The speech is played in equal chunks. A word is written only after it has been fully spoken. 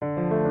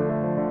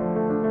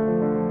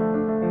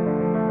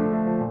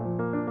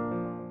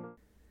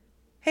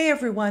Hey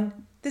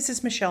everyone, this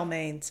is Michelle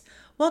Maines.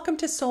 Welcome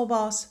to Soul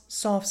Boss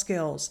Soft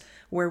Skills,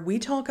 where we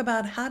talk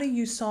about how to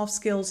use soft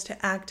skills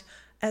to act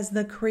as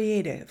the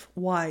creative,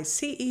 wise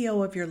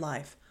CEO of your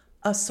life,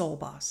 a soul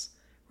boss.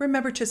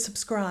 Remember to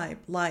subscribe,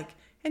 like,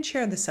 and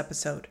share this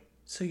episode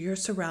so you're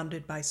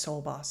surrounded by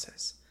soul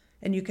bosses.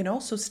 And you can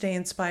also stay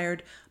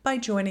inspired by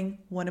joining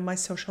one of my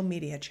social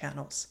media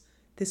channels.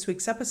 This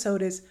week's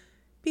episode is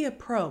Be a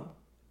Pro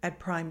at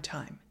Prime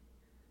Time.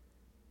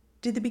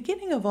 Did the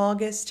beginning of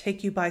August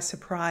take you by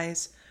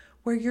surprise,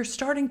 where you're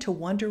starting to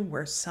wonder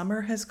where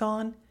summer has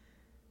gone?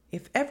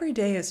 If every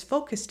day is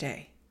focus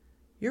day,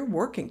 you're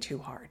working too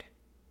hard.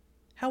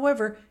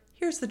 However,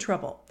 here's the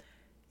trouble.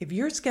 If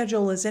your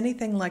schedule is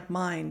anything like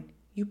mine,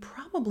 you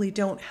probably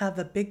don't have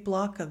a big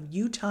block of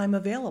you time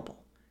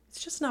available.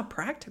 It's just not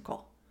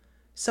practical.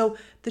 So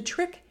the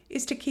trick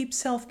is to keep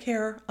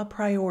self-care a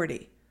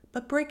priority,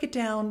 but break it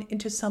down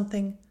into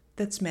something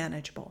that's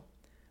manageable.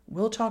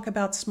 We'll talk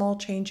about small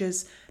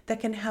changes that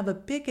can have a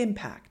big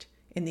impact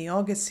in the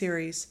August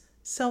series,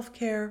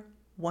 Self-Care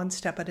One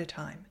Step at a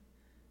Time.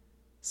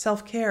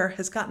 Self-care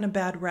has gotten a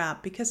bad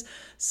rap because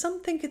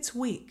some think it's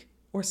weak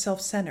or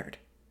self-centered.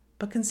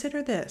 But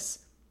consider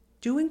this,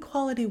 doing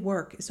quality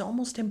work is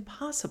almost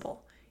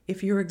impossible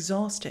if you're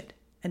exhausted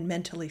and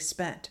mentally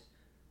spent.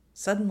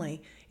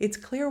 Suddenly, it's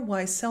clear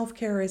why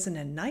self-care isn't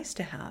a nice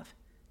to have,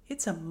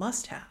 it's a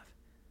must-have.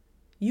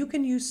 You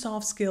can use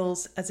soft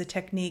skills as a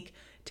technique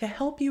to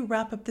help you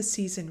wrap up the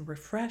season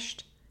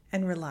refreshed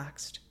and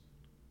relaxed.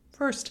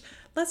 First,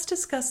 let's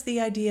discuss the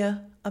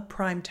idea of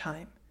prime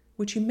time,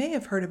 which you may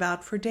have heard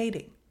about for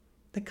dating.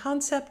 The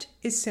concept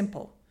is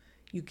simple.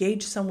 You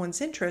gauge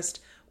someone's interest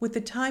with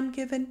the time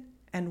given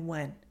and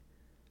when.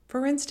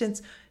 For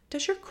instance,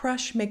 does your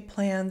crush make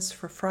plans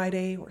for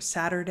Friday or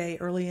Saturday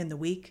early in the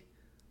week?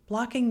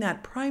 Blocking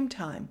that prime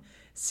time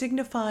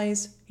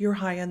signifies you're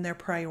high on their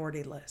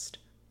priority list.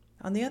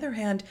 On the other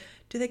hand,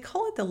 do they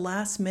call it the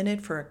last minute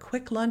for a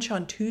quick lunch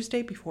on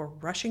Tuesday before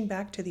rushing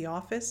back to the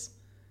office?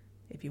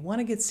 If you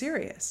want to get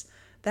serious,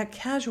 that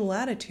casual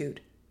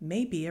attitude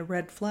may be a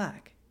red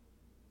flag.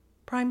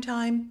 Prime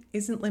time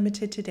isn't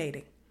limited to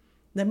dating.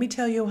 Let me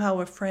tell you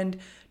how a friend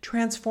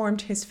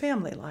transformed his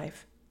family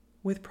life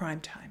with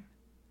prime time.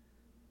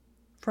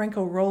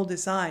 Franco rolled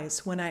his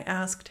eyes when I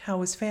asked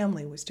how his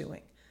family was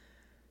doing.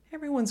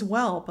 Everyone's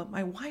well, but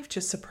my wife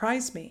just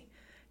surprised me.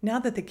 Now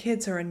that the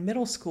kids are in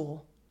middle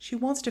school, she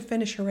wants to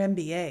finish her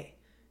MBA.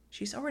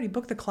 She's already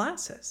booked the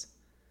classes.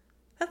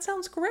 That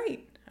sounds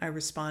great, I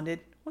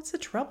responded. What's the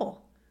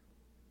trouble?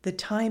 The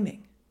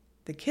timing.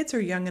 The kids are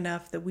young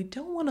enough that we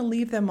don't want to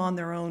leave them on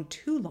their own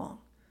too long.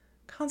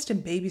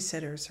 Constant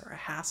babysitters are a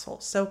hassle,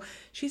 so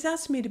she's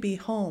asked me to be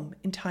home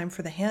in time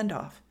for the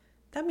handoff.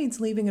 That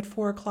means leaving at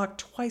 4 o'clock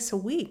twice a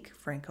week,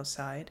 Franco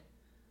sighed.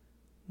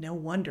 No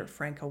wonder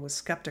Franco was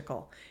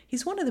skeptical.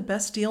 He's one of the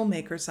best deal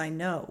makers I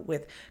know,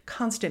 with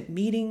constant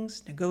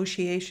meetings,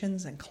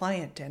 negotiations, and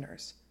client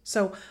dinners.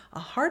 So a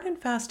hard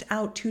and fast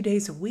out 2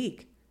 days a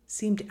week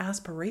seemed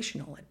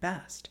aspirational at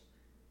best.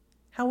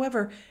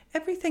 However,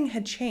 everything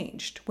had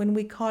changed when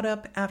we caught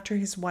up after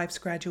his wife's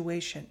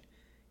graduation.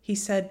 He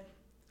said,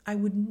 I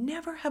would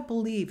never have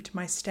believed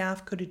my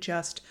staff could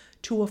adjust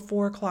to a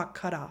 4 o'clock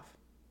cutoff,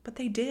 but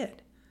they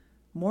did.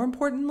 More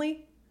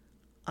importantly,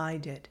 I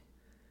did.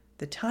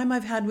 The time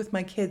I've had with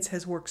my kids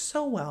has worked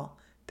so well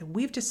that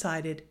we've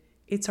decided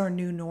it's our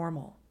new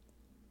normal.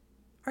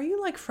 Are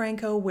you like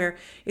Franco, where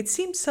it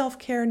seems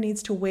self-care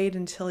needs to wait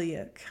until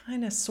you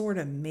sort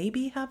of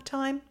maybe have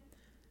time?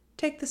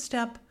 Take the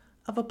step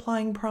of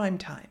applying prime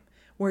time,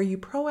 where you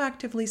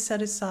proactively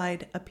set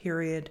aside a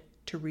period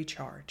to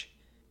recharge.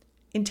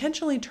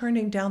 Intentionally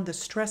turning down the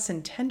stress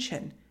and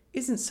tension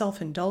isn't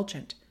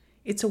self-indulgent.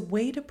 It's a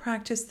way to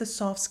practice the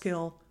soft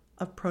skill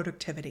of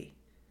productivity.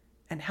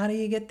 And how do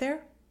you get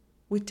there?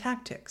 With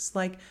tactics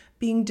like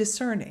being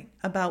discerning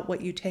about what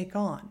you take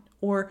on,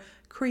 or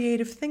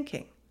creative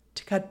thinking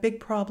to cut big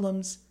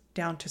problems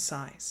down to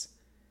size.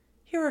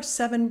 Here are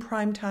 7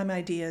 primetime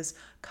ideas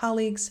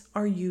colleagues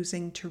are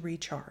using to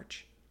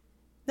recharge.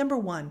 Number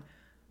 1,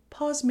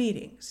 pause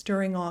meetings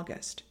during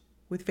August.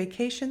 With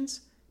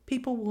vacations,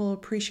 people will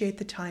appreciate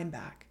the time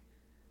back.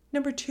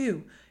 Number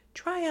 2,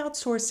 try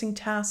outsourcing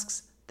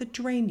tasks that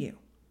drain you,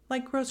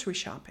 like grocery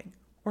shopping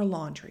or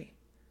laundry.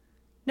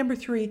 Number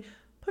 3,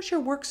 push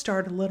your work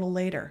start a little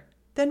later,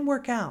 then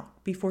work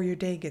out before your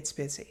day gets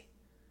busy.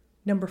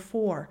 Number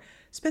 4,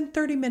 spend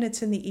 30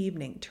 minutes in the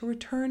evening to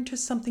return to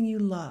something you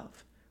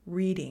love,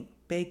 reading,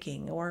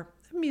 baking, or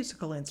a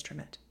musical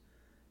instrument.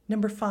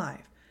 Number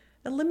 5,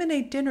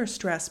 eliminate dinner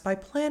stress by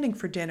planning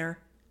for dinner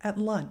at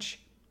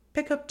lunch.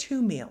 Pick up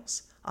 2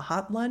 meals, a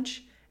hot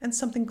lunch and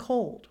something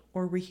cold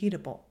or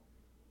reheatable.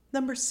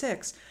 Number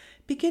 6,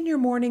 begin your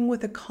morning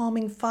with a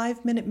calming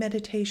 5-minute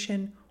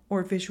meditation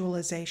or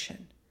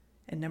visualization.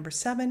 And number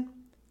 7,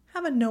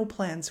 have a no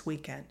plans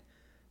weekend.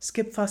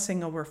 Skip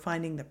fussing over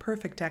finding the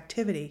perfect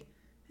activity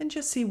and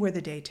just see where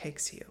the day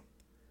takes you.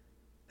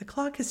 The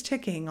clock is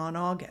ticking on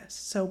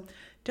August, so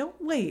don't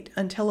wait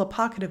until a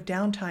pocket of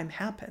downtime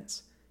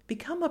happens.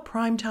 Become a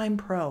primetime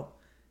pro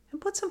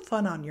and put some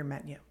fun on your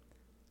menu.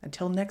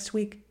 Until next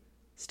week,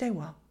 stay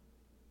well.